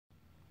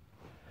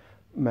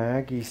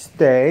Maggie,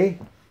 stay.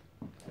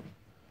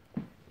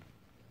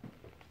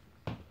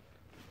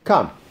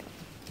 Come.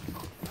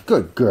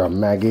 Good girl,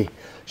 Maggie.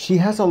 She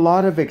has a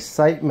lot of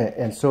excitement,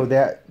 and so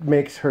that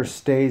makes her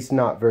stays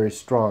not very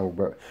strong.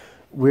 But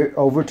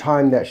over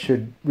time, that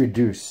should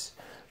reduce.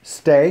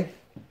 Stay.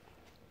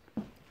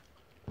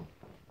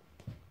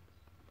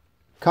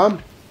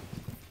 Come.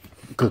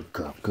 Good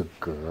girl, good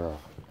girl.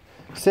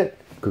 Sit.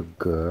 Good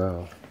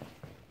girl.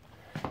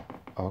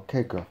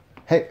 Okay, girl.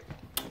 Hey.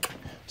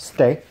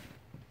 Stay.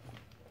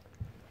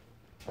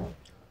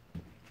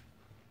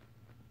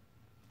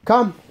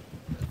 Come.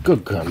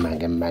 Good girl,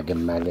 Maggie, Maggie,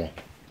 Maggie.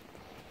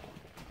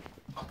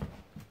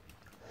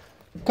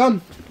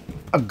 Come.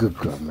 A good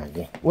girl,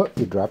 Maggie. What?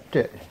 You dropped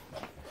it.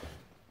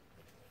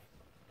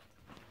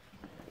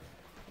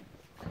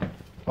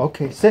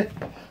 Okay, sit.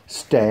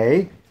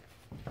 Stay.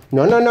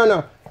 No, no, no,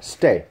 no.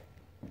 Stay.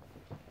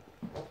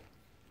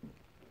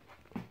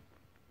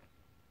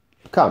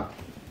 Come.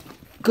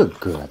 Good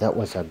girl. That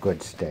was a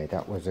good stay.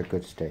 That was a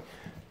good stay.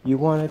 You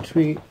want a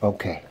treat?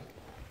 Okay.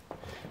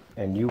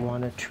 And you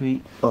want a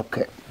treat?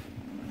 Okay.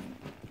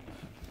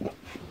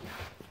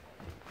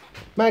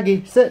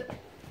 Maggie, sit.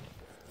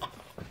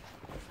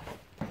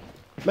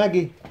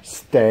 Maggie,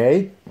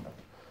 stay.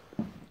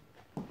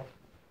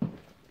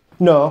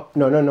 No,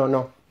 no, no, no,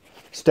 no.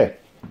 Stay.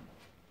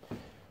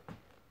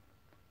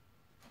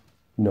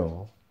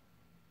 No.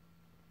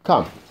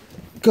 Come.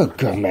 Good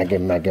girl, Maggie,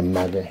 Maggie,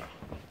 Maggie.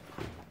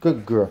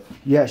 Good girl.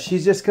 Yeah,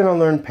 she's just going to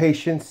learn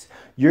patience.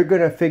 You're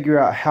going to figure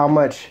out how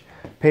much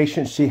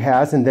patience she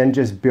has and then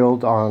just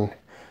build on,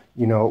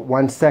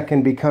 1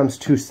 second becomes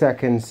 2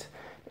 seconds.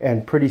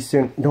 And pretty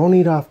soon, don't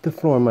eat off the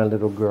floor, my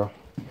little girl.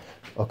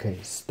 Okay,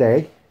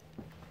 stay.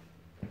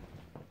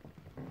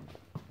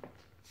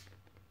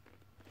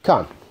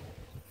 Come.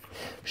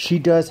 She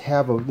does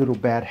have a little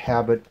bad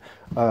habit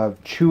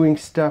of chewing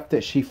stuff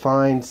that she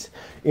finds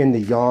in the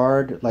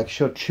yard. Like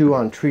she'll chew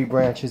on tree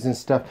branches and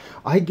stuff.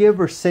 I give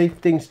her safe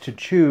things to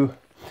chew,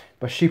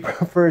 but she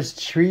prefers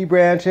tree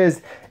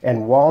branches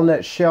and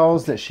walnut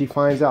shells that she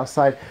finds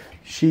outside.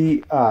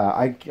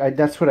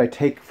 That's what I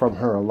take from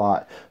her a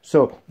lot.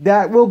 So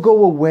that will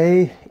go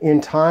away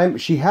in time.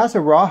 She has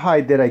a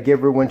rawhide that I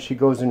give her when she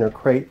goes in her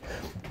crate.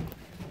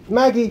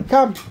 Maggie,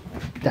 come.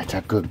 That's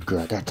a good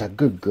girl. That's a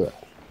good girl.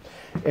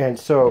 And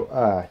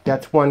so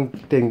that's one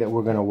thing that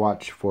we're going to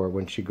watch for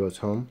when she goes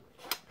home.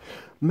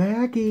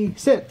 Maggie,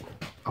 sit.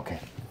 Okay.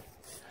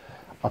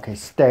 Okay,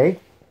 stay.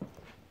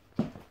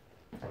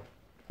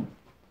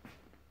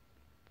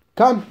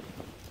 Come.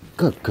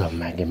 Good girl,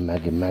 Maggie,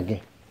 Maggie,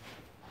 Maggie.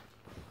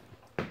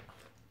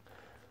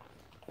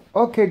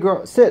 Okay,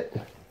 girl, sit.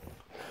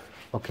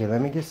 Okay, let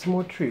me get some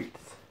more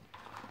treats.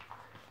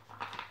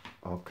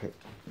 Okay,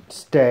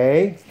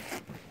 stay.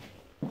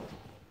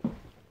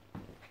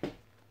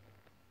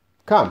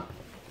 Come.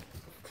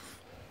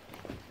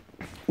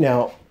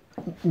 Now,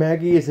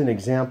 Maggie is an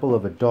example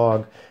of a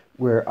dog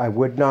where I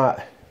would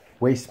not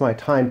waste my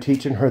time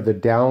teaching her the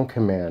down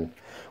command.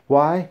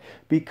 Why?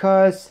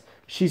 Because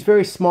she's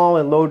very small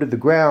and low to the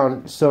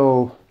ground,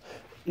 so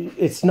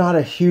it's not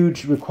a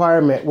huge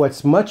requirement.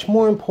 What's much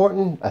more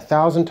important,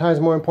 1,000 times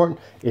more important,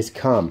 is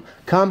come.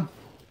 Come.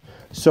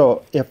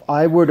 So if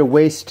I were to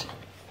waste,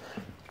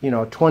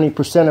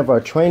 20% of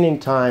our training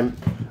time,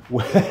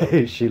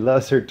 she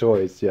loves her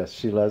toys. Yes,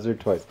 she loves her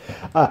toys.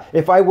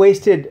 If I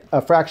wasted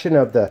a fraction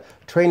of the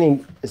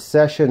training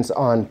sessions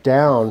on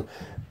down,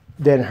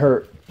 then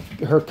her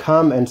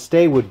come and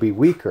stay would be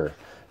weaker.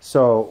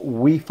 So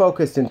we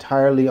focused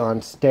entirely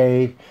on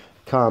stay,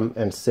 come,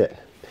 and sit.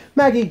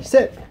 Maggie,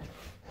 sit.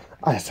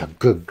 Oh, that's a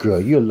good girl.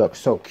 You look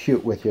so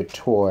cute with your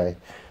toy.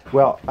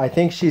 Well, I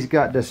think she's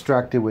got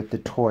distracted with the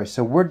toy.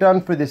 So we're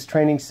done for this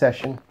training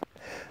session.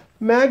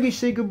 Maggie,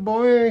 say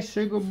goodbye.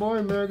 Say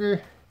goodbye,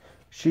 Maggie.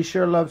 She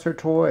sure loves her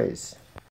toys.